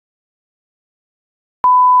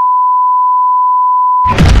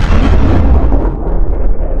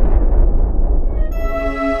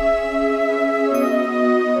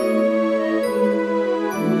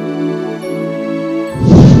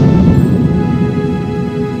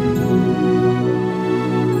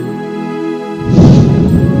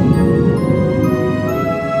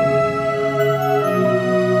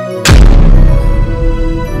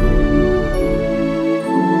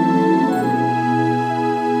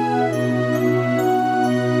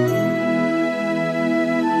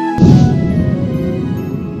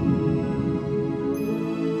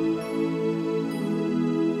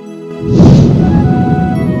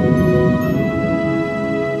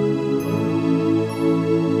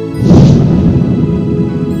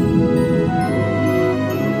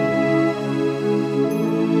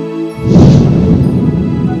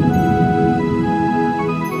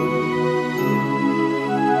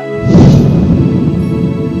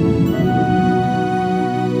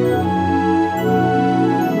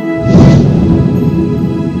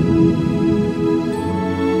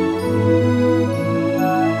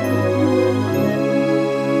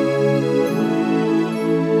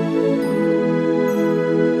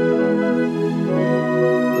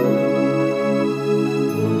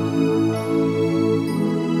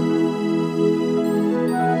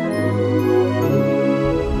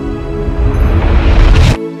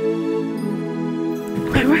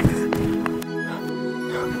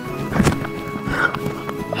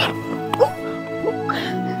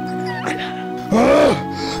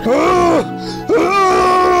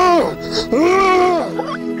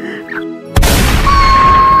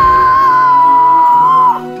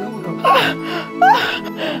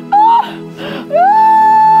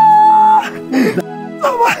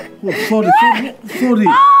sorry. What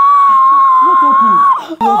happened?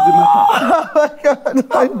 What's the matter? Oh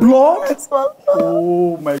my God. Blood?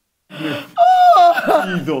 Oh my goodness.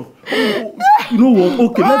 Jesus. You know what?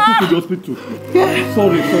 Okay, let's go to the hospital.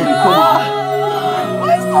 Sorry.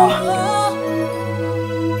 My son.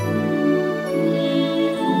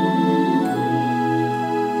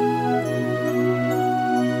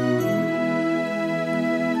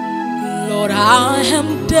 Lord, I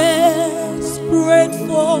am desperate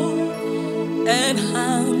for an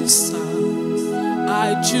answer.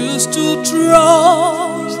 I choose to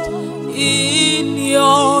trust in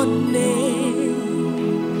your name.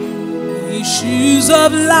 Issues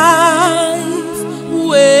of life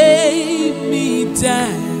weigh me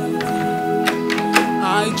down.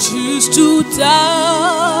 I choose to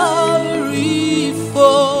tarry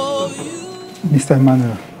for you. Mr.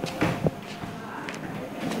 Emmanuel,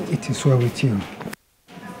 it is well with you.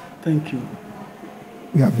 Thank you.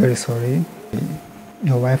 We are very sorry.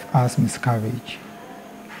 Your wife has miscarriage.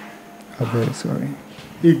 We are very sorry.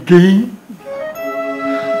 Again?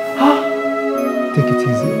 Take it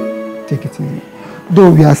easy. Take it easy.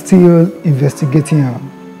 Though we are still investigating her,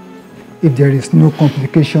 if there is no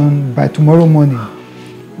complication, by tomorrow morning,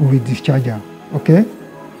 we will discharge her. Okay?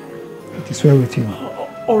 It is well with you.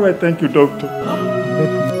 All right, thank you, doctor.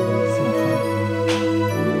 Let me see her.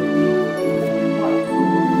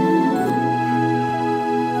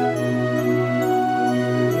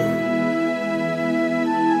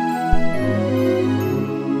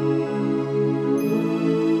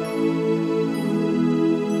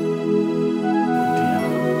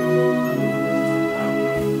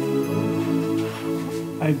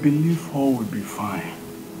 I believe all will be fine.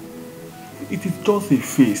 It is just a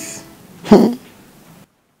phase.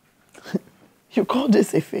 You call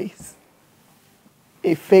this a phase?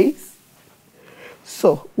 A phase?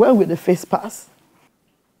 So, when will the phase pass?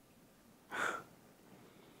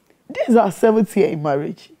 This is our 7th year in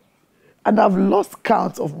marriage, and I've lost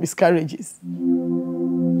count of miscarriages.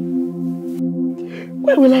 When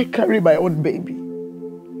will I carry my own baby?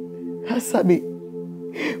 Answer me.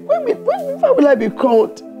 When will I be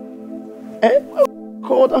called?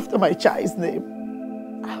 Called after my child's name?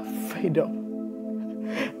 I'm fed up.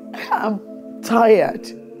 I'm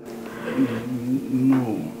tired.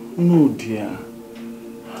 No, dear.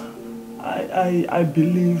 I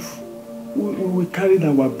believe we will carry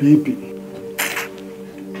our baby.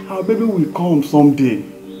 Our baby will come someday.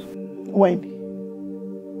 When?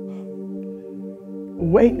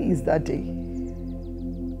 When is that day?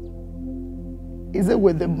 Is it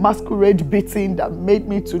with the masquerade beating that made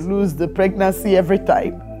me to lose the pregnancy every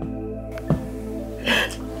time?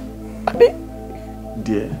 I mean...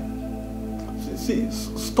 Dear, see,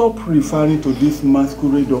 stop referring to this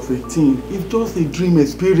masquerade of a teen. It's just a dream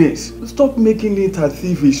experience. Stop making it as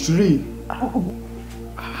if it's real.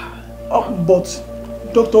 But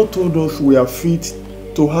doctor told us we are fit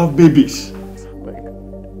to have babies.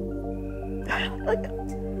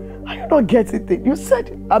 Are you not getting it? You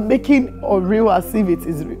said I'm making unreal as if it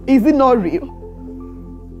is real. Is it not real?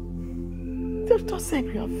 Doctor said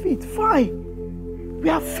we are fit. Fine. We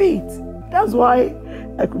are fit. That's why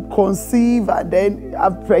I could conceive and then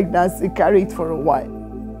have pregnancy, carry it for a while.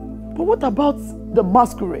 But what about the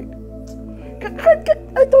masquerade? I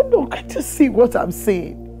don't know. Can't you see what I'm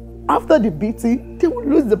saying? After the beating, they will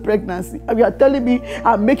lose the pregnancy. And you are telling me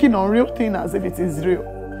I'm making unreal thing as if it is real.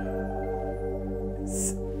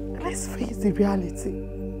 Let's face the reality.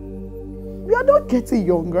 We are not getting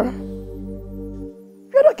younger.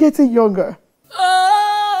 We are not getting younger.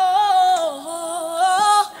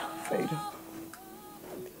 Fade up.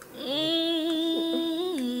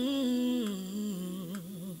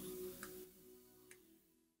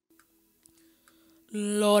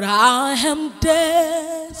 Lord, I am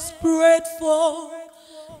desperate for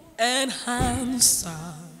an answer.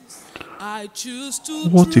 I choose to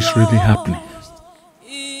What is really happening?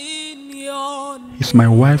 Is my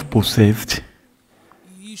wife possessed?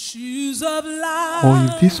 Or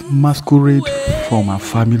is this masquerade from her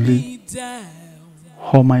family?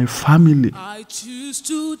 Or my family? I choose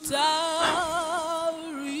to tarry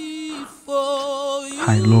for you.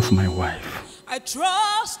 I love my wife. I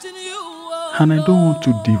trust in you. And I don't want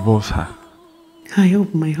to divorce her. I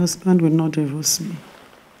hope my husband will not divorce me.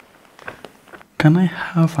 Can I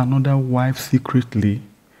have another wife secretly?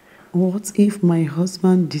 What if my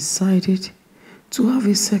husband decided to have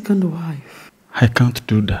a second wife? I can't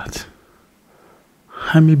do that.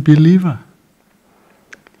 I'm a believer.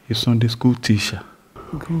 A Sunday school teacher.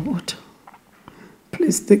 God,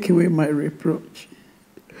 please take away my reproach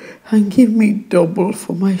and give me double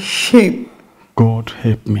for my shame. God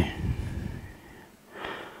help me.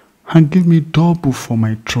 and give me double for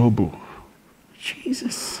my trouble.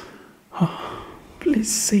 Jesus,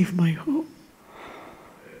 please save my home.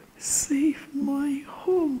 Save my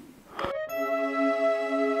home.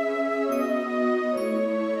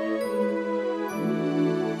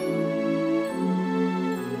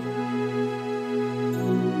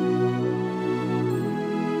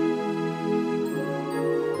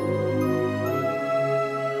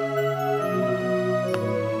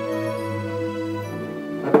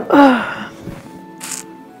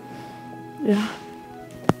 Yeah.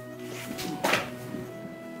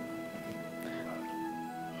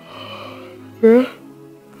 Yeah.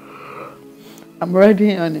 I'm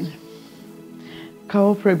ready, honey. Can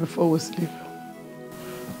we pray before we sleep?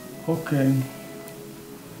 Okay.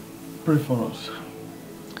 Pray for us.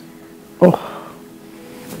 Oh.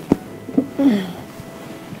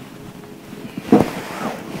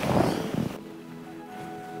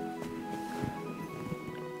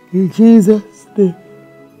 In Jesus' name.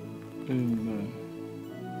 Amen.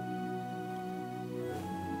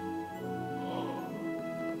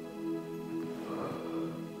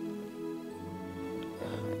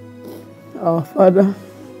 Our Father,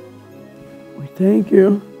 we thank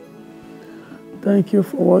you. Thank you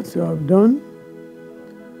for what you have done.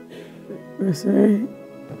 We say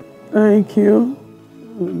thank you.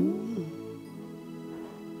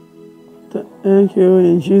 Thank you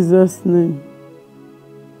in Jesus' name.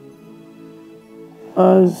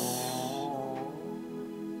 As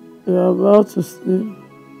we are about to sleep,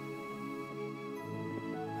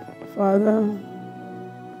 Father,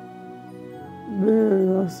 be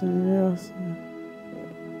with us and hear us.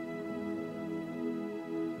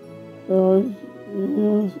 Lord,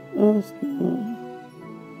 hear us now.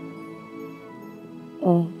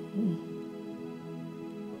 Oh.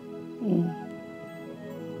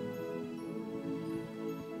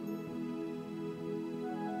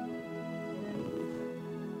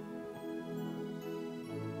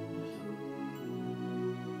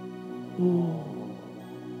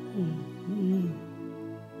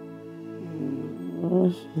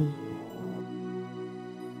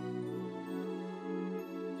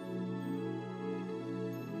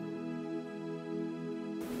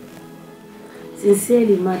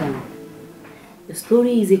 Sincerely, madam, the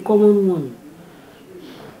story is a common one.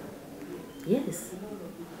 Yes.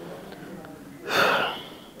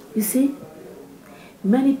 You see,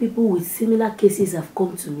 many people with similar cases have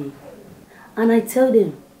come to me, and I tell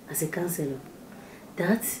them as a counselor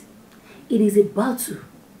that it is a battle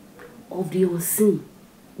of the unseen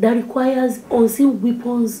that requires unseen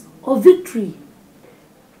weapons of victory.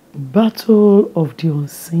 Battle of the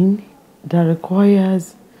unseen that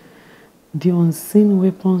requires the unseen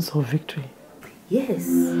weapons of victory. Yes.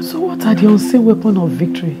 So what are the unseen weapons of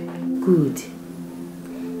victory? Good.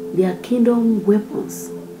 They are kingdom weapons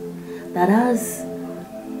that has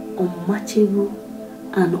unmatchable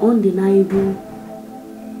and undeniable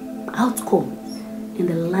outcomes in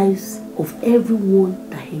the lives of everyone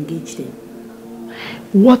that engage them.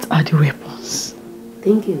 What are the weapons?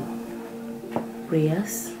 Thank you.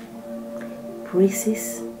 Prayers,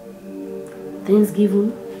 praises,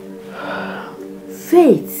 thanksgiving,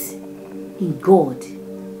 faith in God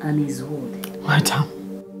and His Word. Madam,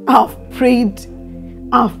 I've prayed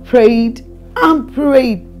and prayed.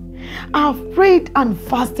 I've prayed and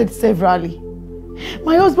fasted severally.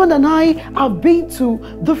 My husband and I have been to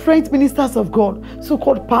different ministers of God,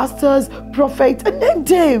 so-called pastors, prophets, and then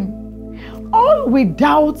them. All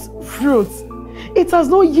without fruit. It has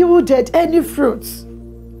not yielded any fruit.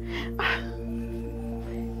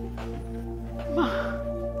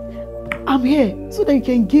 I'm here so that you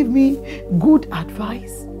can give me good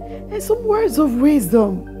advice and some words of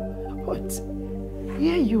wisdom. But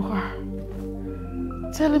here you are,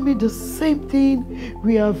 telling me the same thing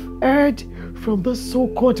we have heard from the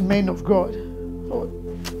so-called men of God. Oh.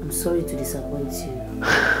 I'm sorry to disappoint you.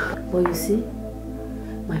 But you see,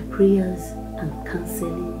 my prayers and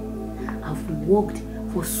counseling have worked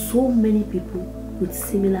for so many people with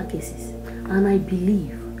similar cases. And I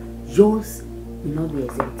believe yours will not be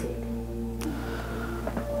exempted.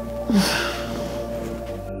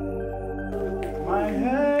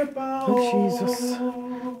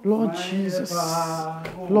 Lord Jesus,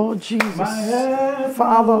 Lord Jesus,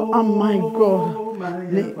 Father and my God,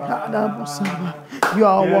 you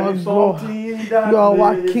are our God, you are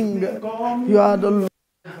our King, you are the Lord,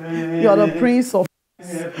 you are the Prince of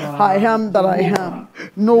Peace. I am that I am,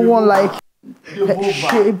 no one like you.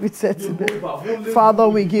 Father,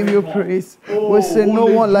 we give you praise. We say no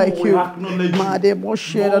one like you. And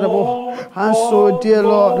so, dear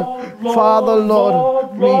Lord, Father,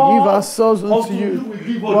 Lord, we give ourselves unto you.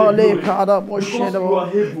 Father,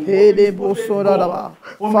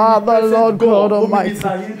 Lord God Almighty.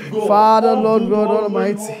 Father, Lord God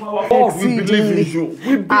Almighty.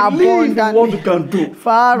 Exceedingly, abundantly,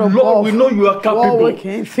 far above. Lord, we know you are capable.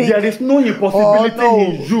 There is no impossibility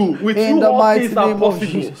in you. With you, all things are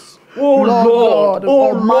possible. Oh Lord,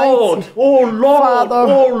 oh Lord, oh Lord, Father,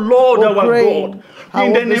 oh Lord, our God,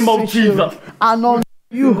 in the name of Jesus. And on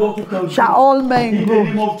you shall all men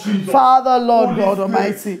go. Father, Lord God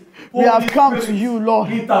Almighty, we have come to you, Lord,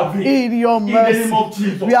 in your mercy.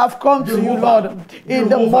 We have come to you, Lord, in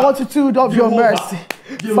the multitude of your mercy.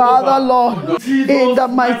 Father, Lord, in the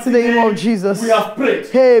mighty name of Jesus. We have prayed.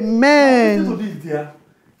 Amen.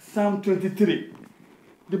 Psalm 23.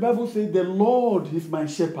 The Bible says, the Lord is my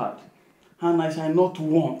shepherd, and I shall not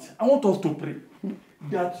want. I want us to pray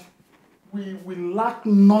that we will lack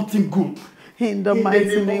nothing good. In the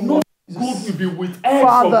mighty name of Jesus. Good will be with us.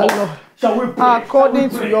 Father, Lord, shall we pray? according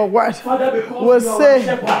to your word, we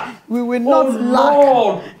say we will not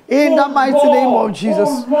lack. In the mighty name of Jesus,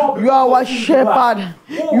 you are our shepherd.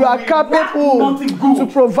 You are capable to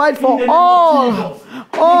provide for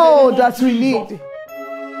all that we need.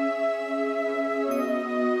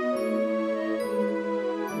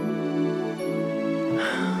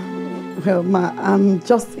 Well, Ma, I'm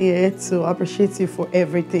just here to appreciate you for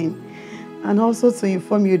everything, and also to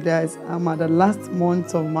inform you that I'm at the last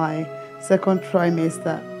month of my second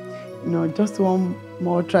trimester. You know, just one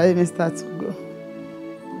more trimester to go.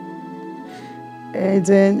 And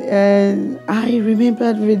then I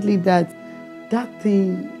remembered really that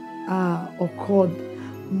thing occurred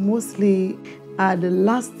mostly at the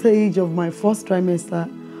last stage of my first trimester,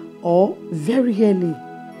 or very early.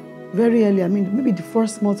 I mean, maybe the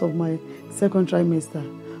first month of my second trimester.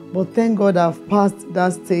 But thank God I've passed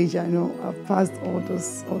that stage. I know I've passed all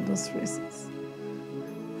those phases.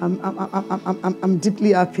 I'm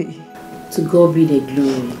deeply happy. To God be the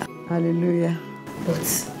glory. Hallelujah.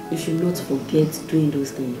 But you should not forget doing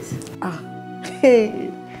those things. Hey,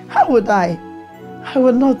 how would I? I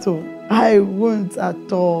would not. I won't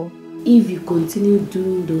at all. If you continue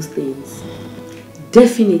doing those things,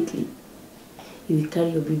 definitely you will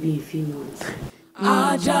carry your baby in a few months.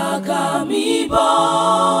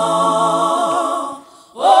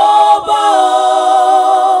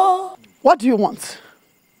 What do you want?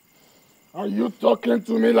 Are you talking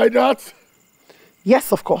to me like that?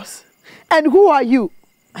 Yes, of course. And who are you?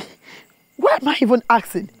 Why am I even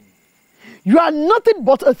asking? You are nothing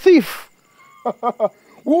but a thief.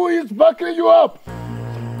 Who is backing you up?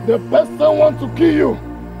 The person wants to kill you.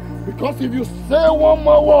 Because if you say one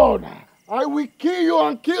more word, I will kill you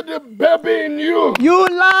and kill the baby in you. You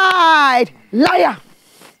lied. Liar.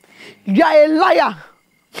 You are a liar.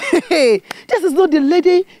 This is not the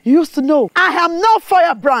lady you used to know. I am not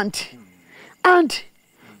firebrand. And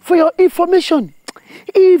for your information,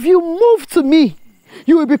 if you move to me,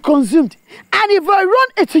 you will be consumed. And if I run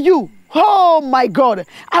into you, oh my God,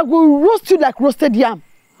 I will roast you like roasted yam.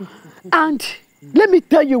 And let me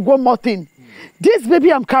tell you one more thing. This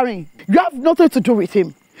baby I'm carrying, you have nothing to do with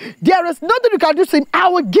him. There is nothing you can do to him. I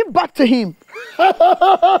will give back to him.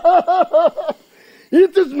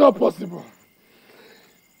 It is not possible.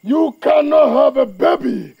 You cannot have a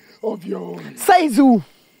baby of your own. Says who?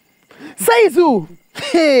 Says who?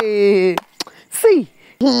 Hey. See,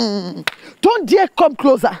 don't dare come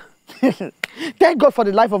closer. Thank God for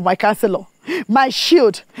the life of my counselor, my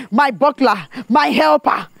shield, my buckler, my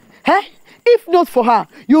helper. Eh? If not for her,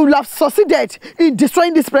 you will have succeeded in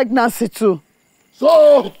destroying this pregnancy too.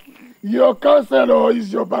 So, your counselor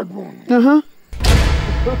is your backbone. Don't,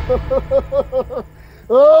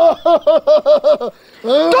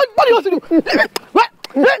 what do you want to do? What?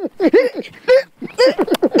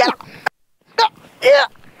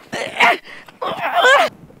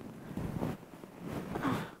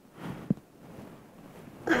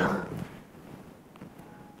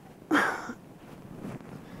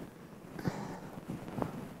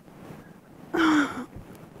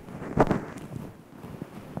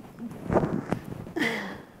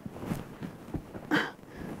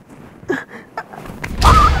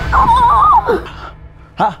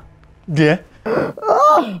 Dear?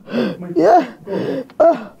 Yeah.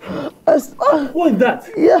 What is that?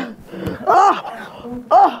 Yeah.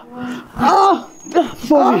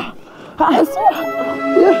 Sorry.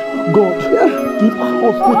 Yeah. God. Yeah.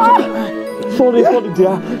 Sorry,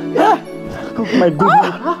 dear. Yeah. My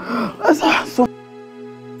goodness.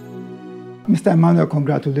 Mr. Emmanuel,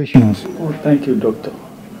 congratulations. Oh, thank you, doctor.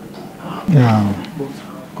 Yeah. But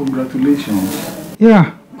congratulations.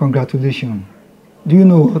 Yeah, congratulations. Do you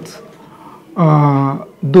know what?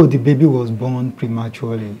 Though the baby was born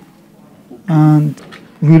prematurely, and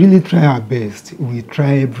we really try our best. We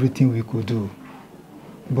try everything we could do.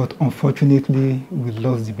 But unfortunately, we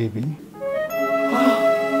lost the baby.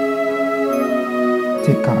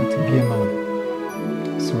 Take heart, be a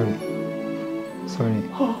man. Sorry.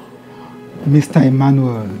 Mr.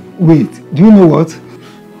 Emmanuel, wait, do you know what?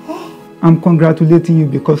 I'm congratulating you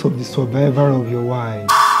because of the survival of your wife.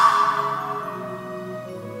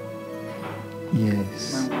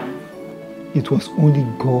 Yes. It was only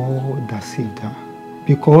God that saved her.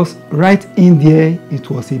 Because right in there, it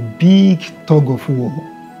was a big tug of war.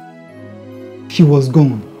 She was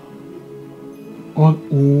gone. All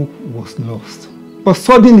hope was lost. But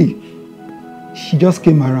suddenly, she just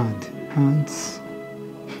came around and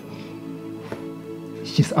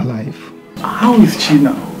she's alive. How is she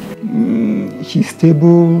now? She's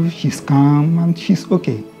stable, she's calm, and she's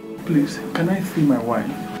okay. Please, can I see my wife?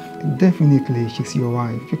 Definitely, she's your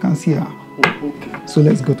wife. You can see her. Oh, okay. So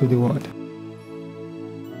let's go to the ward.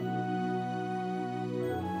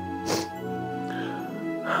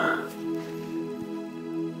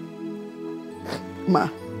 Ma,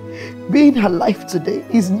 being alive today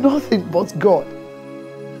is nothing but God.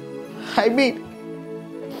 I mean,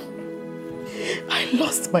 I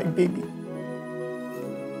lost my baby.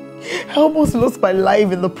 I almost lost my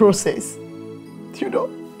life in the process. You know,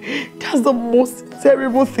 that's the most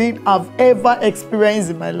terrible thing I've ever experienced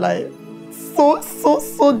in my life. So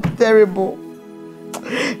terrible.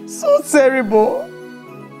 So terrible.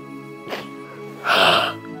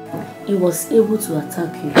 He was able to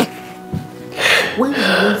attack you when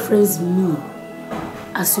you reference me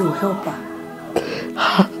as your helper,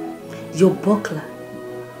 your buckler,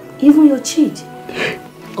 even your cheat,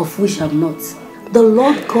 of which I'm not. The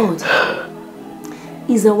Lord God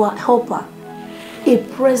is our helper, a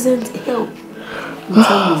present help in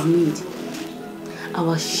time of need,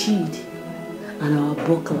 our shield and our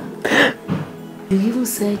buckler. You even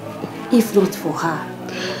said, if not for her.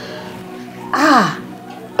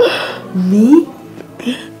 Me?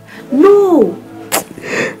 No!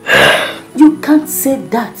 You can't say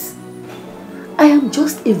that. I am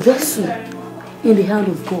just a vessel in the hand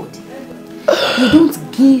of God. You don't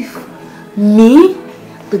give me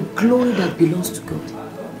the glory that belongs to God.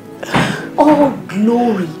 All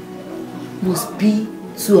glory must be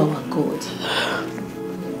to our God.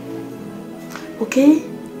 Okay?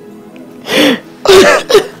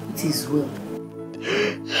 It is well.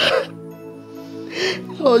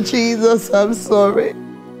 Lord Jesus, I'm sorry.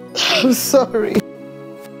 I'm sorry.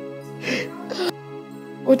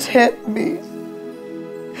 But help me.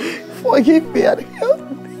 Forgive me and help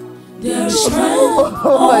me. There is strength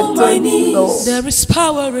on my knees. There is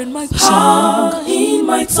power in my tongue,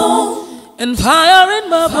 and fire in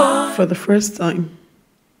my bones. For the first time,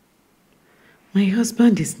 my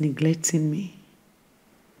husband is neglecting me.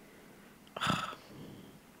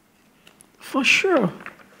 For sure.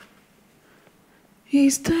 He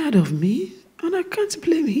is tired of me, and I can't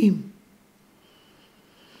blame him.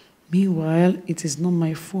 Meanwhile, it is not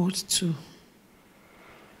my fault too.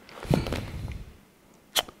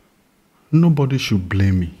 Nobody should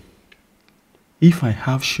blame me. If I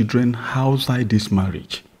have children outside this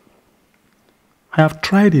marriage, I have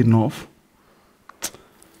tried enough.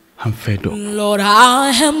 I'm fed up. Lord,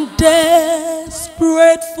 I am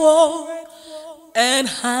desperate for an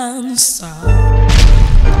answer.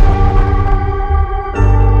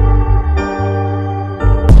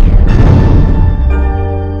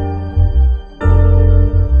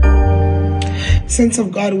 Saints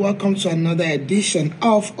of God, welcome to another edition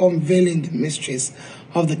of Unveiling the Mysteries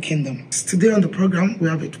of the Kingdom. Today on the program, we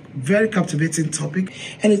have a very captivating topic,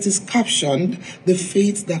 and it is captioned, The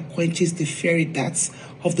Faith That Quenches the Fiery Darts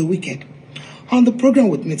of the Wicked. On the program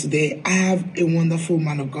with me today, I have a wonderful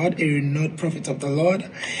man of God, a renowned prophet of the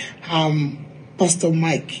Lord, Pastor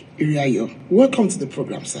Mike Iriayo. Welcome to the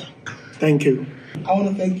program, sir. Thank you. I want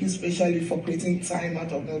to thank you especially for creating time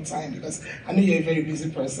out of no time, because I know you're a very busy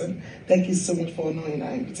person. Thank you so much for honoring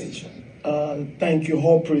our invitation. Thank you.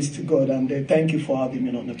 All praise to God, and thank you for having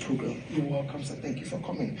me on the program. You're welcome, sir. Thank you for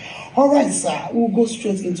coming. All right, sir. We'll go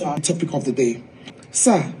straight into our topic of the day.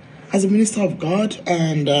 Sir, as a minister of God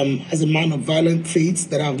and as a man of violent faith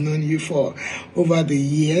that I've known you for over the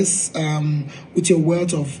years, with your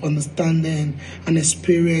wealth of understanding and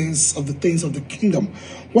experience of the things of the kingdom,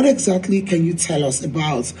 what exactly can you tell us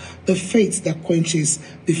about the faith that quenches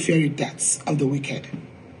the fiery darts of the wicked?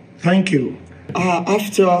 Thank you.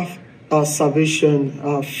 After our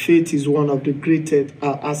salvation, faith is one of the greatest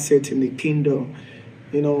assets in the kingdom.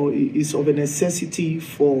 You know, it's of a necessity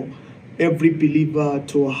for every believer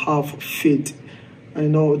to have faith. I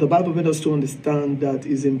know the Bible made us to understand that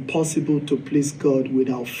it's impossible to please God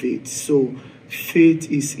without faith. So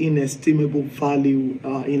faith is inestimable value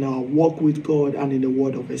in our walk with God and in the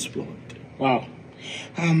word of His Lord. Wow.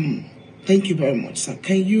 Thank you very much, sir.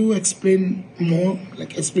 Can you explain more,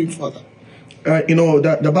 explain further? You know,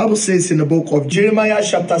 the Bible says in the book of Jeremiah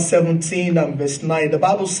chapter 17 and verse 9, the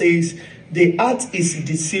Bible says, the heart is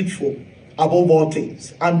deceitful above all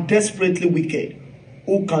things and desperately wicked.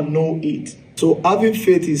 Who can know it? So having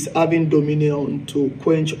faith is having dominion to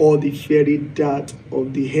quench all the fiery dart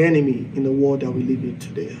of the enemy in the world that we live in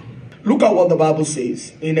today. Look at what the Bible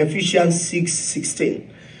says in Ephesians 6:16.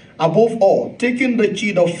 Above all, taking the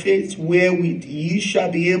shield of faith, wherewith ye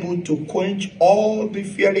shall be able to quench all the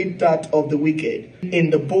fiery dart of the wicked.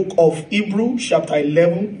 In the book of Hebrews, chapter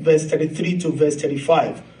 11, verse 33 to verse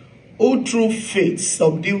 35. Who through faith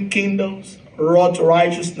subdue kingdoms, wrought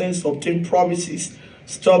righteousness, obtained promises,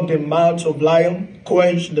 stopped the mouth of lion,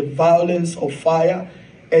 quenched the violence of fire,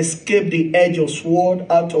 escaped the edge of sword,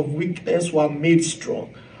 out of weakness were made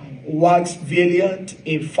strong, waxed valiant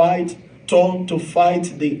in fight, turned to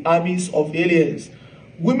fight the armies of aliens.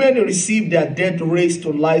 Women received their dead raised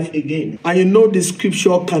to life again. And you know the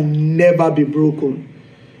scripture can never be broken.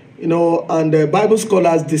 You know, and the Bible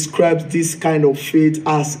scholars describe this kind of faith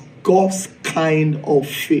as God's kind of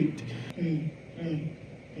faith.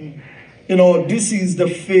 You know, this is the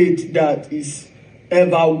faith that is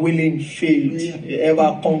ever willing faith,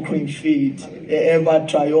 ever conquering faith, ever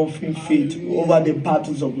triumphing faith over the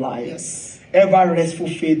battles of life. Yes. Ever restful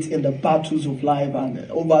faith in the battles of life and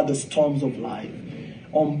over the storms of life.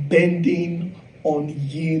 Unbending,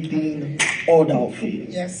 unyielding order of faith.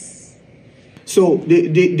 Yes. So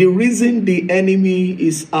the reason the enemy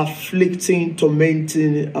is afflicting,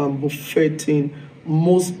 tormenting, and buffeting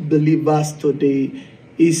most believers today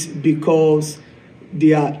is because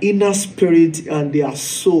their inner spirit and their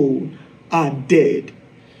soul are dead.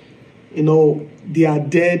 You know, they are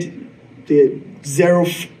dead. They're zero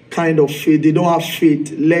kind of faith. They don't have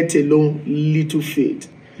faith, let alone little faith.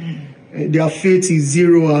 Their faith is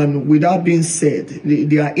zero, and with that being said,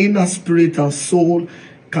 their inner spirit and soul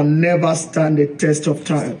can never stand the test of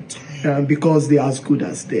time because they are as good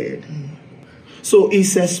as dead. So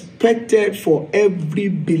it's expected for every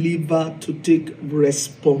believer to take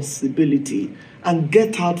responsibility and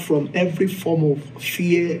get out from every form of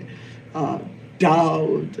fear,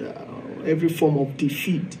 doubt, every form of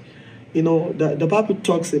defeat. You know, the Bible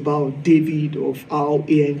talks about David, of how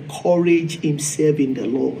he encouraged himself in the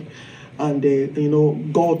Lord. And, you know,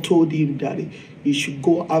 God told him that he should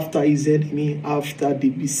go after his enemy, after they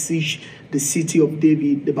besieged the city of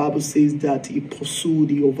David. The Bible says that he pursued,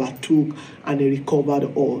 he overtook, and he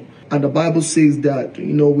recovered all. And the Bible says that,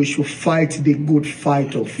 you know, we should fight the good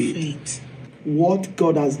fight of faith. What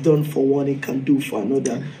God has done for one, He can do for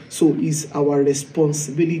another. So it's our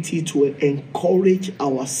responsibility to encourage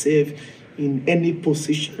ourselves in any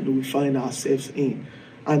position we find ourselves in.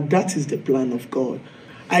 And that is the plan of God.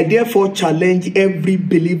 I therefore challenge every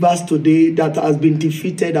believer today that has been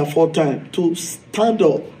defeated aforetime to stand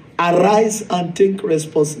up, arise, and take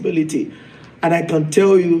responsibility. And I can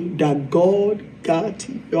tell you that God got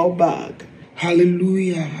your back.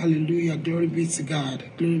 Hallelujah, hallelujah. Glory be to God.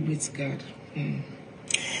 Glory be to God.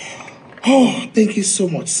 Oh, thank you so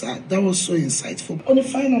much, sir. That was so insightful. On a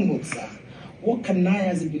final note, sir, what can I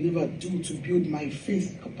as a believer do to build my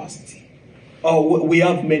faith capacity? Oh, we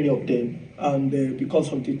have many of them. And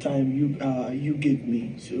because of the time you gave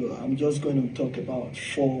me, so I'm just going to talk about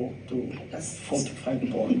 4 to 5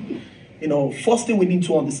 points. You know, first thing we need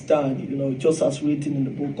to understand, you know, just as written in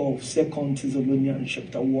the book of 2 Thessalonians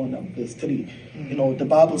chapter 1 and verse 3, you know, the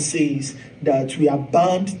Bible says that we are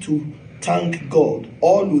bound to thank God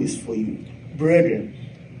always for you, brethren,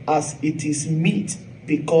 as it is meet,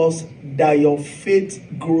 because that your faith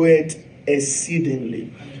groweth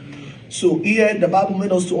exceedingly. So here the Bible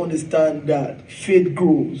made us to understand that faith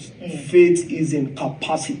grows. Faith is in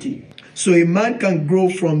capacity. So a man can grow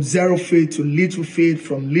from zero faith to little faith,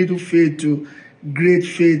 from little faith to great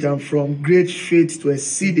faith, and from great faith to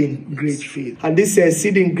exceeding great faith. And this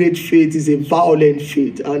exceeding great faith is a violent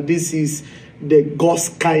faith, and this is the God's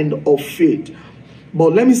kind of faith.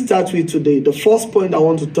 But let me start with today. The first point I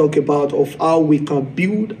want to talk about of how we can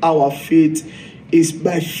build our faith is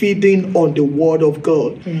by feeding on the word of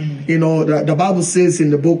God. You know, the Bible says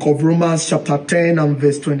in the book of Romans chapter 10 and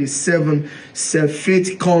verse 27, says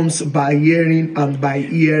faith comes by hearing, and by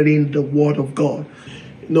hearing the word of God.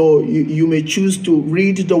 No, you may choose to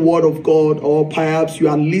read the word of God, or perhaps you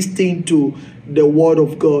are listening to the word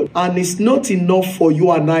of God. And it's not enough for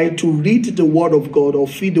you and I to read the word of God or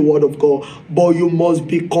feed the word of God, but you must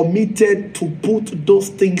be committed to put those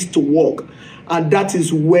things to work. And that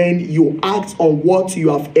is when you act on what you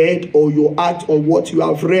have heard, or you act on what you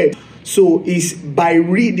have read. So it's by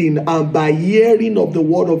reading and by hearing of the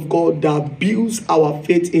word of God that builds our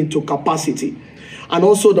faith into capacity. And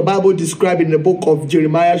also the Bible described in the book of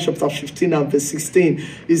Jeremiah chapter 15 and verse 16,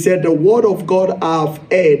 it said, the word of God I have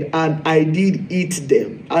heard, and I did eat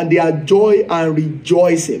them, and they are joy and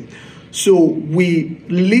rejoicing. So we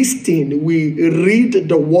listen, we read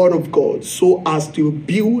the word of God so as to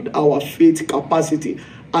build our faith capacity.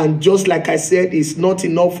 And just like I said, it's not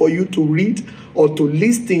enough for you to read or to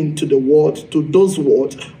listen to the word, to those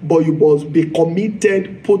words, but you must be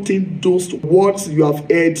committed putting those words you have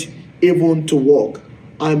heard even to work.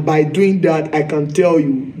 And by doing that, I can tell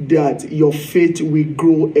you that your faith will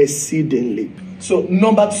grow exceedingly. So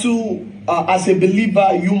number two, as a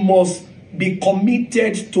believer, you must be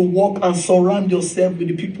committed to work and surround yourself with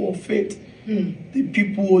the people of faith. The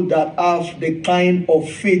people that have the kind of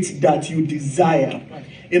faith that you desire.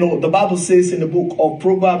 You know, the Bible says in the book of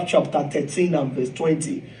Proverbs chapter 13 and verse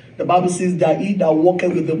 20, the Bible says that he that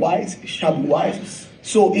walketh with the wise shall be wise.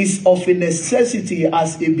 So it's of a necessity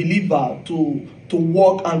as a believer to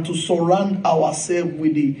work and to surround ourselves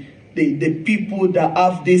with the people that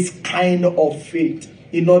have this kind of faith,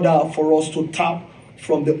 in order for us to tap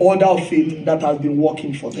from the order of faith that has been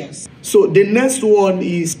working for them. So the next one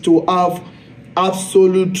is to have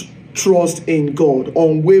absolute trust in God,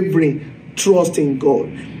 unwavering trust in God.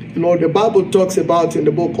 You know, the Bible talks about in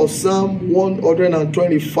the book of Psalm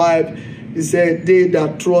 125, it said, they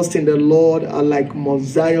that trust in the Lord are like Mount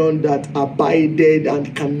Zion that abided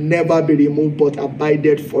and can never be removed, but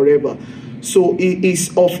abided forever. So it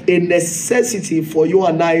is of a necessity for you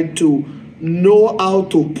and I to know how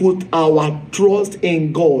to put our trust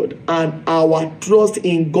in God, and our trust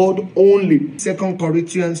in God only. 2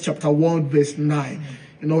 Corinthians chapter 1 verse 9.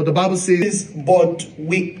 You know, the Bible says, but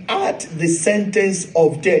we had the sentence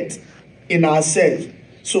of death in ourselves.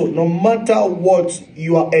 So no matter what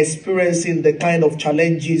you are experiencing, the kind of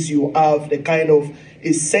challenges you have, the kind of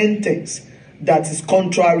a sentence that is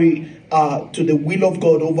contrary to the will of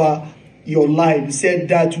God over your life, he said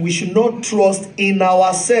that we should not trust in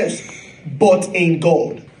ourselves, but in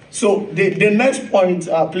God. So the next point,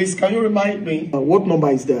 please, can you remind me? What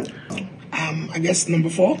number is that? I guess number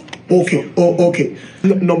 4. Okay. Oh, okay.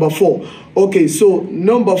 Number 4. Okay. So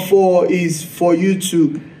number 4 is for you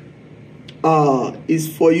to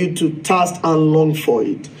thirst and long for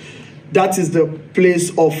it. That is the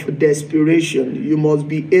place of desperation. You must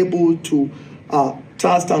be able to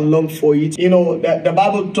thirst and long for it. You know, the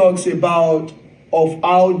Bible talks about of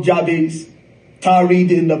how Jabez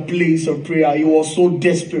tarried in the place of prayer. He was so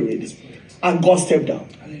desperate, and God stepped down.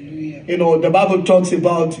 Hallelujah. You know, the Bible talks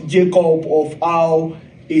about Jacob, of how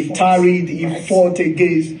he tarried, he fought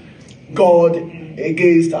against God,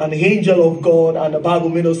 against an angel of God, and the Bible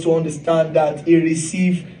made us to understand that he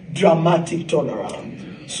received dramatic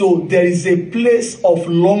turnaround. So there is a place of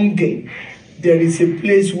longing. There is a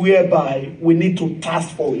place whereby we need to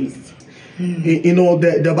thirst for it. You know,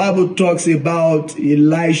 the Bible talks about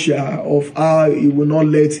Elisha, of how he will not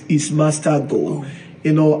let his master go.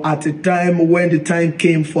 You know, at a time when the time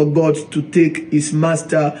came for God to take his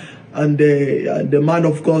master, and the man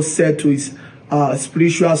of God said to his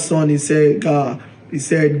spiritual son, he said,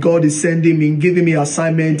 God is sending me, giving me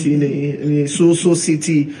assignment in a so-so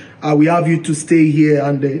city. I will have you to stay here.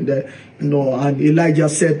 And and Elijah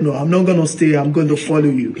said, no, I'm not going to stay. I'm going to follow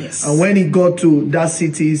you. Yes. And when he got to that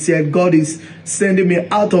city, he said, God is sending me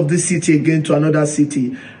out of this city again to another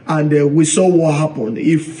city. And we saw what happened.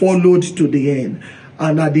 He followed to the end.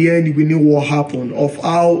 And at the end, we knew what happened, of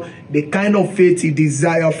how the kind of faith he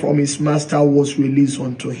desired from his master was released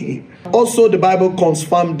unto him. Also, the Bible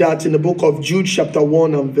confirmed that in the book of Jude chapter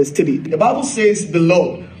 1 and verse 3. The Bible says,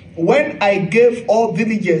 beloved, when I gave all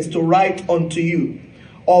diligence to write unto you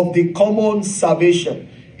of the common salvation,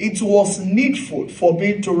 it was needful for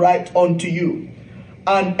me to write unto you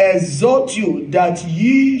and exhort you that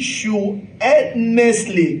ye should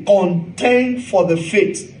earnestly contend for the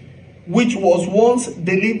faith which was once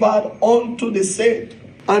delivered unto the saints.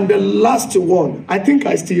 And the last one, I think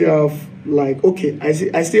I still have I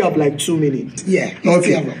still have like 2 minutes. Yeah.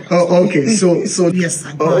 Okay. Okay. So yes.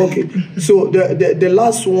 okay. So the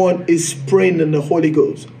last one is praying in the Holy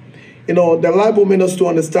Ghost. You know, the Bible made us to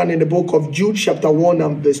understand in the book of Jude chapter 1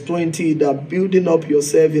 and verse 20 that building up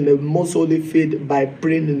yourself in the most holy faith by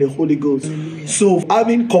praying in the Holy Ghost. So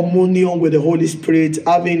having communion with the Holy Spirit,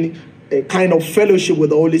 having a kind of fellowship with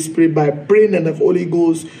the Holy Spirit by praying in the Holy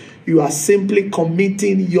Ghost, you are simply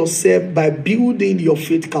committing yourself by building your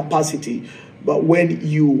faith capacity. But when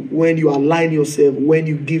you align yourself, when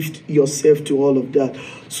you give yourself to all of that.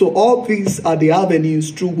 So all these are the avenues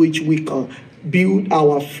through which we can build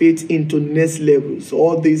our faith into next levels.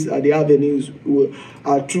 All these are the avenues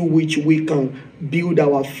through which we can build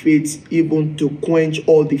our faith even to quench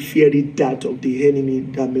all the fiery dart of the enemy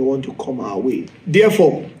that may want to come our way.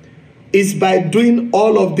 Therefore, it's by doing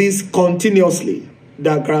all of this continuously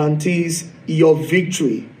that guarantees your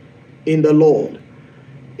victory in the Lord.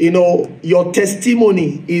 You know, your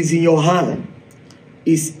testimony is in your hand.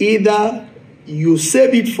 It's either you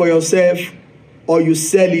save it for yourself or you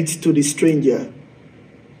sell it to the stranger.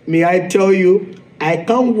 May I tell you, I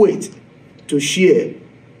can't wait to share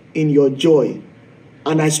in your joy.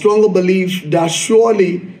 And I strongly believe that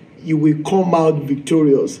surely you will come out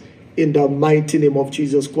victorious in the mighty name of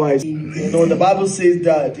Jesus Christ. You know, the Bible says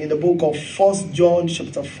that in the book of 1 John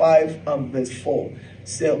chapter 5 and verse 4,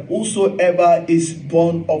 say, whosoever is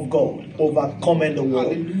born of God overcometh the world.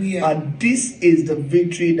 Hallelujah. And this is the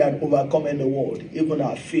victory that overcometh the world, even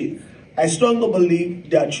our faith. I strongly believe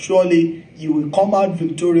that surely you will come out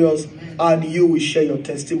victorious and you will share your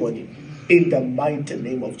testimony in the mighty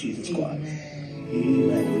name of Jesus Christ.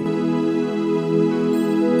 Amen.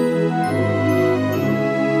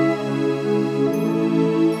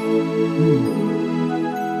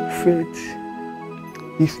 Faith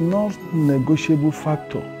is not a negotiable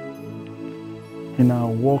factor in our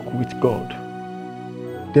walk with God.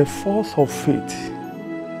 The force of faith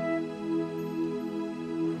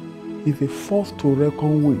is a force to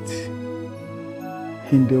reckon with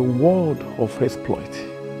in the world of exploit.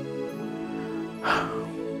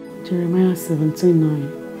 Jeremiah 17:9.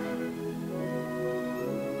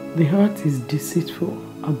 The heart is deceitful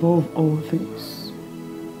above all things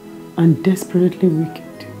and desperately wicked.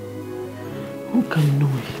 Who can know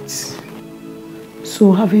it?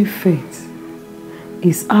 So having faith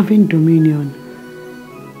is having dominion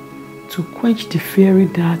to quench the fiery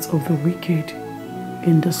darts of the wicked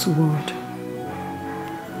in this world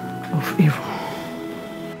of evil.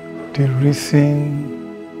 The reason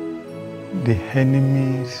the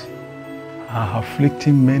enemies are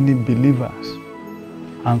afflicting many believers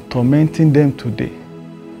and tormenting them today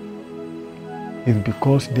is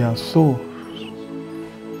because their souls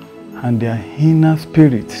and their inner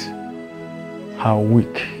spirits are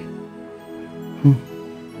weak.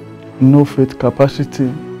 No faith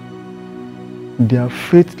capacity. Their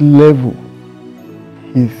faith level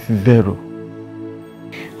is 0.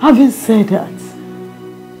 Having said that,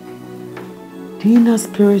 the inner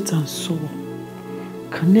spirit and soul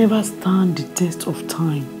can never stand the test of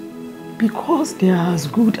time because they are as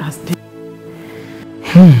good as dead.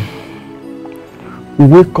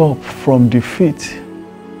 Wake up from defeat,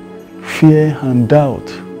 fear and doubt.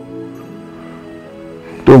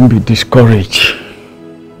 Don't be discouraged.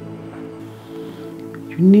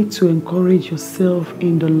 You need to encourage yourself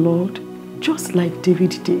in the Lord just like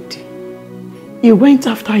David did. He went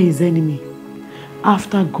after his enemy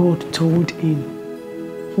after God told him.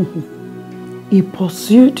 He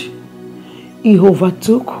pursued, he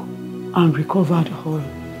overtook and recovered all.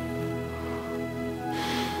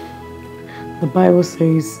 The Bible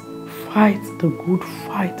says, fight the good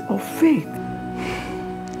fight of faith.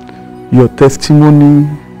 Your testimony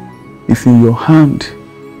is in your hand.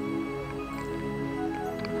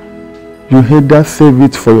 You either save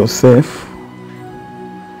it for yourself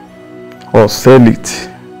or sell it.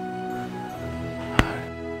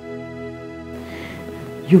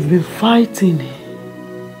 You've been fighting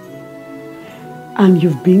and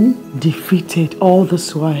you've been defeated all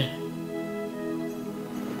this while.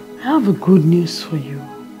 I have a good news for you.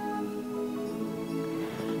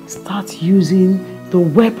 Start using the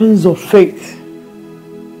weapons of faith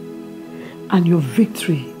and your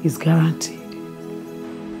victory is guaranteed.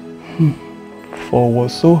 For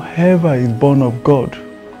whatsoever is born of God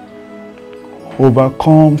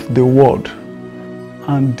overcomes the world,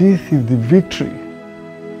 and this is the victory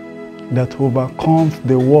that overcomes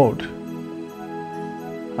the world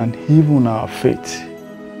and even our faith.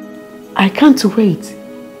 I can't wait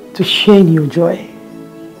to share in your joy.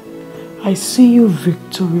 I see you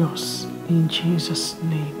victorious in Jesus'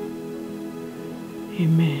 name.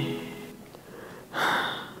 Amen.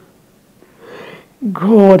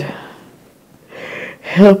 God,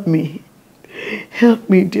 help me. Help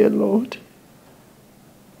me, dear Lord.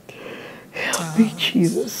 Help speak,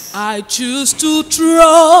 Jesus. I choose to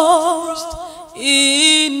trust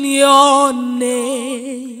in your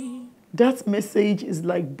name. That message is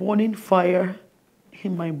like burning fire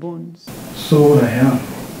in my bones. So I am.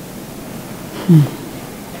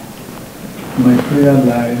 My prayer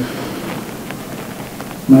life,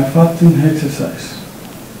 my fasting exercise,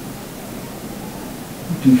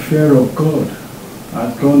 the fear of God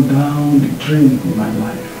has gone down the drain in my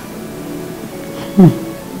life.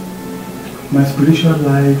 My spiritual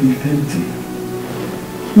life is empty.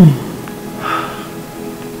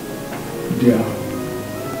 Dear,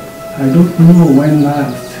 I don't know when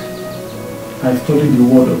last I studied the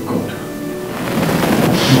Word of God.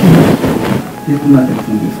 Even as a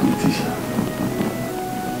Sunday school teacher.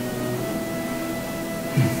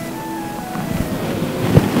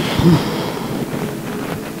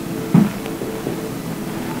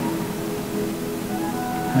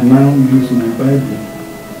 I now use my Bible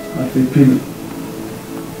as a pillow.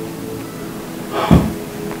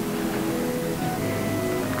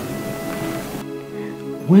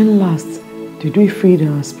 When last did we feed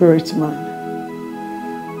our spirit man?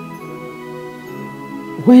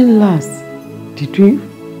 When last did we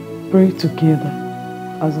pray together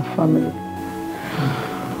as a family?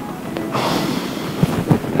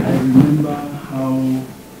 I remember how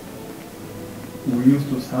we used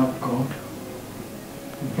to serve God,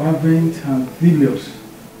 fervent and zealous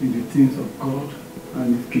in the things of God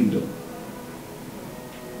and His kingdom.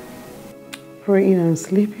 Praying and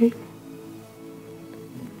sleeping,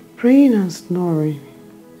 praying and snoring.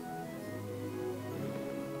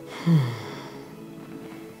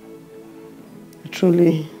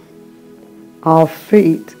 Truly, our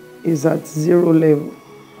faith is at zero level.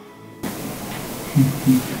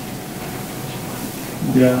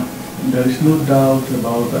 There is no doubt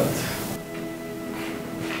about that.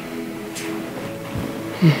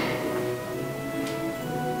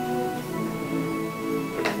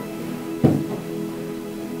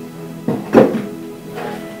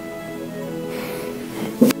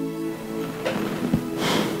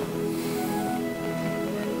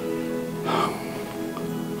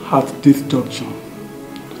 At this junction,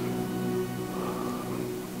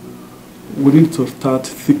 we need to start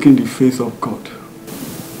seeking the face of God.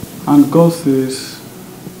 And God says,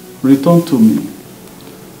 return to me,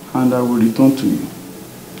 and I will return to you.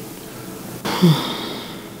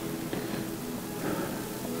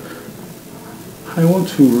 I want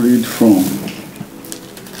to read from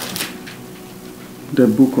the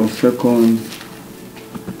book of 2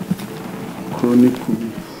 Chronicles,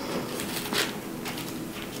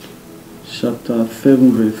 chapter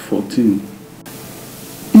 7, verse 14.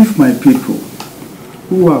 If my people,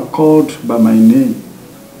 who are called by my name,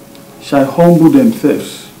 shall humble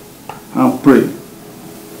themselves and pray,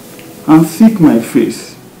 and seek my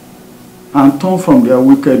face, and turn from their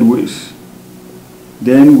wicked ways,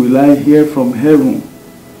 then will I hear from heaven,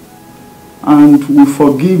 and will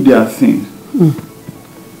forgive their sins,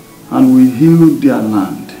 and will heal their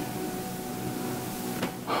land.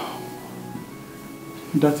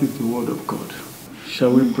 That is the word of God.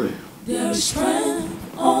 Shall we pray? There is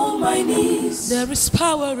strength on my knees. There is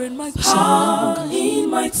power in my tongue. Power in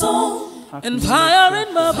my tongue. And fire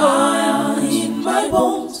in my bones. Fire in my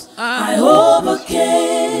bones. I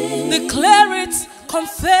overcame. Declare it.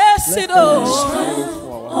 Confess it all. Strength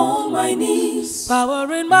on my knees.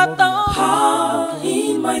 Power in my tongue. Power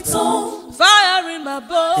in my tongue. Fire in my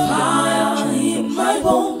bones. Fire in my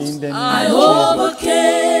bones. I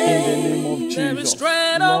overcame. There is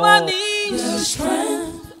strength on my knees. There is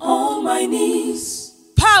strength on my knees.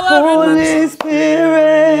 Power in my Holy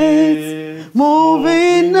Spirit,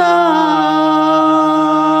 moving now.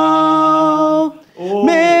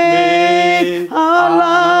 Make our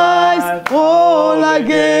lives whole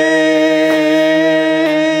again.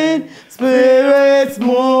 Spirit,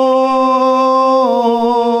 move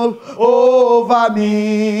over me.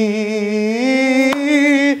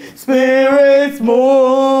 Spirit,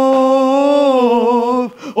 move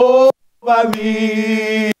over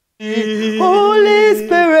me.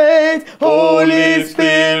 Holy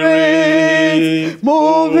Spirit,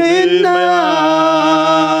 moving now.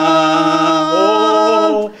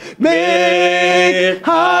 Make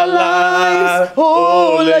our lives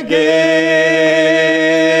whole again.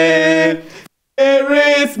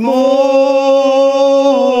 Spirit, move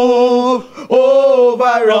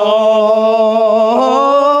over us.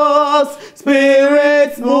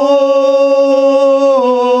 Spirit, move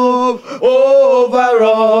over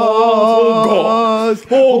us.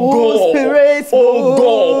 Oh Spirit, oh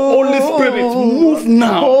God, Holy Spirit, move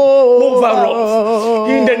now over us.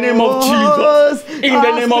 In the name of Jesus. In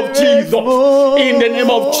the name of of Jesus. In the name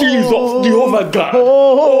of Jesus, Jehovah God.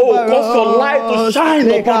 Oh, cause your light to shine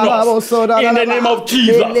upon us. In the name of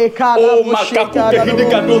Jesus. Oh, Makapuke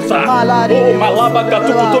Hidikadosa. Oh, Malaba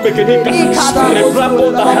Katukuto Bekedika. Rebrapo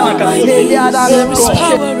Tahanakasosi. There is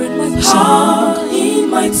power in my tongue, in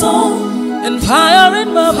my tongue, and fire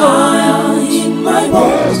in my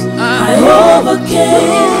bones. I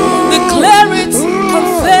overcame. Declare it,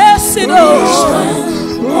 confess it, oh.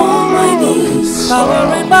 On my knees,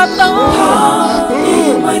 Power in my tongue, power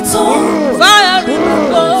in my tongue, fire in my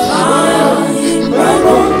bones. fire in my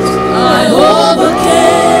bones. I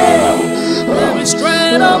overcame. There is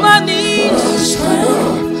strength on my knees,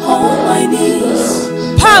 Strength on my knees,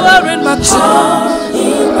 power in my tongue, power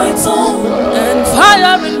in my tongue, and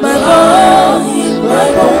fire in my fire bones. in my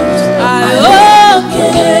bones. I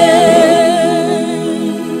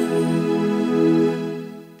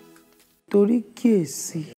overcame. Torí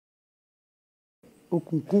kíyèsí,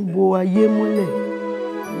 òkùnkùn bo ayé mọ́lẹ̀,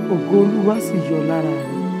 ògo Olúwa sì yọ lára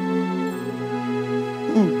rẹ̀.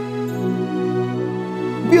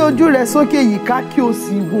 Bí ojú rẹ̀ sókè yíká kí o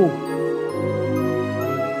sì wò.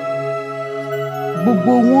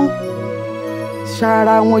 Gbogbo wọn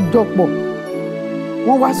ṣara wọn jọpọ̀.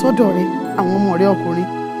 Wọ́n wá sọ́dọ̀ rẹ̀, àwọn ọmọ rẹ̀ ọkùnrin.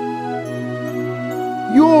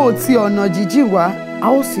 Yóò ti ọ̀nà jíjìn wá, a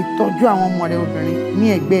ó sì tọ́jú àwọn ọmọ rẹ̀ obìnrin ní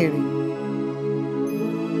ẹ̀gbẹ́ rẹ̀.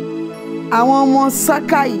 Àwọn ọmọ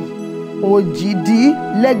Sákàì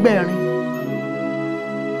òjìdínlẹ́gbẹ̀rin.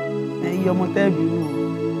 Ẹ̀yin ọmọ tẹ́ẹ̀bì nù.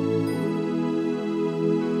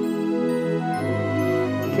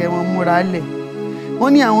 Kẹ́ wọn múra lẹ̀.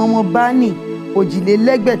 Wọ́n ní àwọn ọmọ Báánì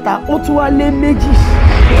òjìlélẹ́gbẹ̀ta, ó tún wá lé méjì.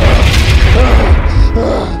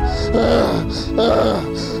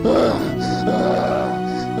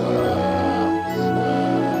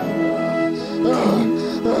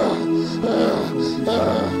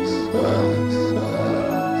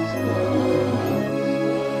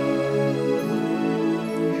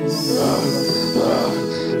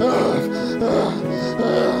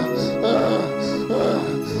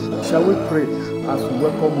 Shall we pray as we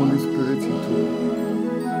welcome Holy Spirit into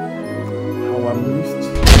our midst?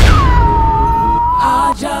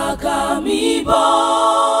 Àjàgà mi bọ́,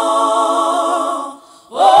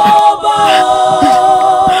 ó bọ́,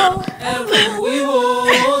 ẹ̀rù wíwo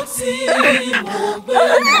tí mo gbé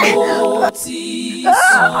mo ti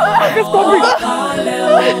sọ̀kalẹ̀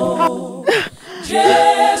o.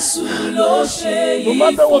 Jésù ló ṣe No yìí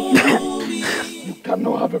matter what fún you do, mi. you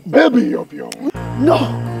cannot have a baby of your own. No,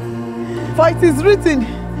 for it is written,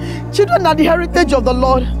 children are the heritage of the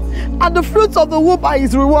Lord, and the fruits of the womb are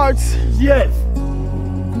his rewards. Yes,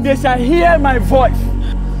 they shall hear my voice,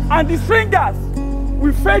 and the strangers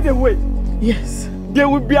will fade away. Yes, They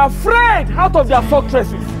will be afraid out of their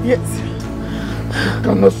fortresses. yes. You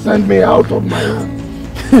cannot send me out of my home.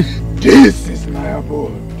 This is my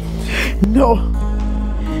abode. No,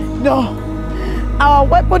 no. Our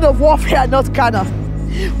weapon of warfare are not carnal,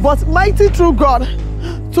 but mighty through God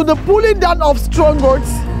to the pulling down of strongholds.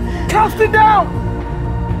 Casting down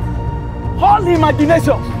all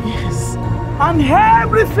imaginations Yes, and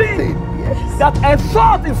everything yes, that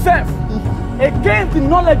exalts itself against the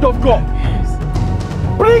knowledge of God, yes.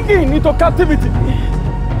 bringing into captivity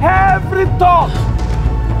every thought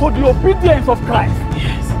to the obedience of Christ.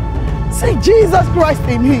 Say Jesus Christ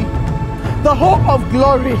in me, the hope of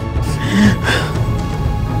glory.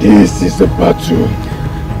 This is a battle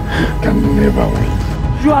you can never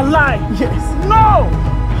win. You are lying. Yes, No!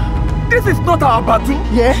 This is not our battle.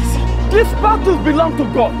 yes, These battles belong to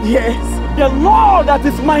God. yes, The Lord that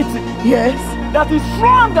is mighty, yes, that is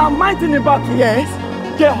strong and mighty in battle. yes,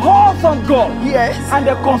 The awesome God yes, and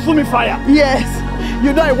the consuming fire. yes.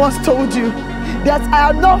 You know I once told you that I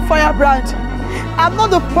am not firebrand. I'm not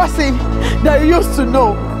the person that you used to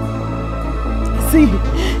know. See,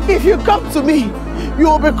 if you come to me, you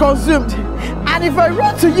will be consumed. And if I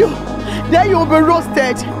run to you, then you will be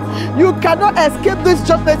roasted. You cannot escape this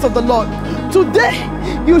judgment of the Lord. Today,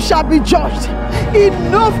 you shall be judged.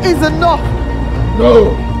 Enough is enough.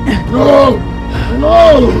 No, no,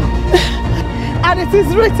 no. And it is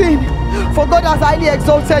written, for God has highly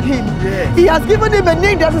exalted him. Yes. He has given him a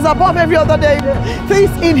name that is above every other name.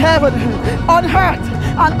 Things in heaven, on earth,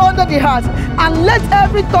 and under the earth. And let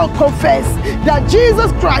every tongue confess that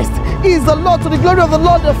Jesus Christ is the Lord, to the glory of the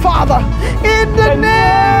Lord the Father. In the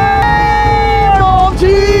name of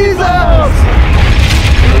Jesus.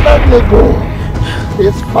 Let me go.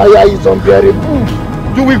 This fire is unbearable.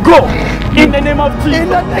 You will go in the name of Jesus. In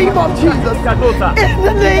the name of Jesus. In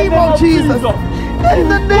the name of Jesus. In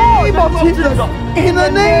the name of Jesus. In the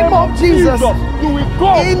name of Jesus. You will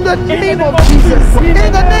go In the name of Jesus. In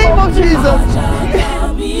the name of Jesus.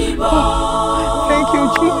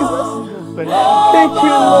 Thank you,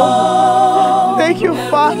 Lord. Thank you,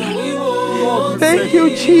 Father. Thank you,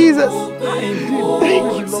 Jesus.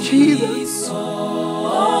 Thank you, Jesus.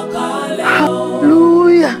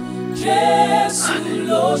 Hallelujah.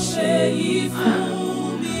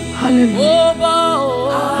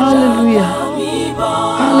 Hallelujah. Hallelujah.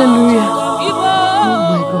 Hallelujah. Oh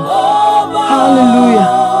my God. Hallelujah.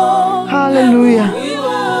 Hallelujah.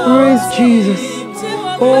 Praise Jesus.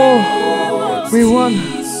 Oh, we won.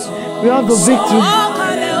 We have the victory.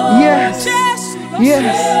 Yes.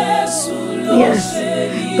 Yes. Yes.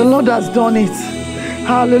 The Lord has done it.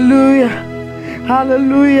 Hallelujah.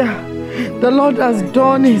 Hallelujah. The Lord has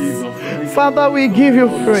done it. Father, we give you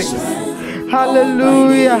praise.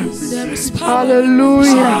 Hallelujah.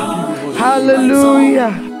 Hallelujah.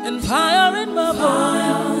 Hallelujah. And fire in my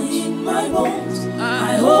bones,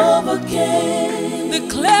 I overcame.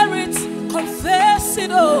 Declare it, confess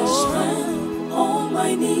it all. On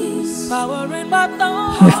my knees, power in my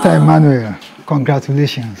bones. Mr. Emmanuel,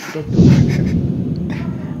 congratulations.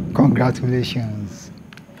 Congratulations.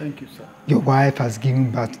 Thank you, sir. Your wife has given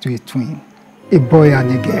birth to a twin, a boy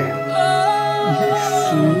and a girl.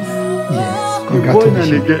 Yes. Yes.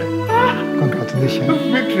 Congratulations. Congratulations.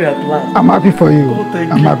 Victory at last. I'm happy for you. Oh,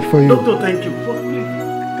 thank I'm you. happy for you. Doctor, thank you. But please,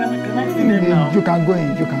 can I see him now? You can go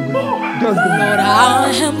in. You can go in. Just go in. Lord, I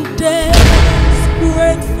am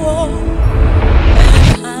desperate for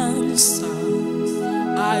an answer.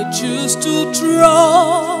 I choose to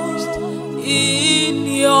trust in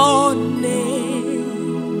your name.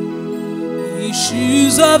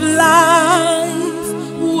 Issues of life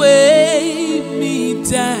weigh me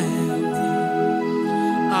down.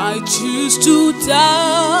 I choose to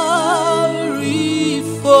tarry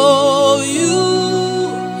for you.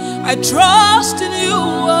 I trust in you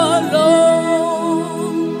alone.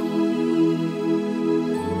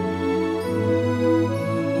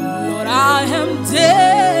 Lord, I am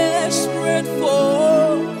desperate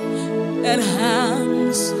for an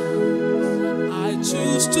answer. I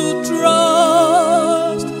choose to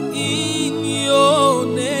trust in your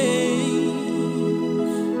name.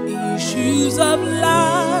 Issues of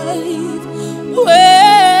life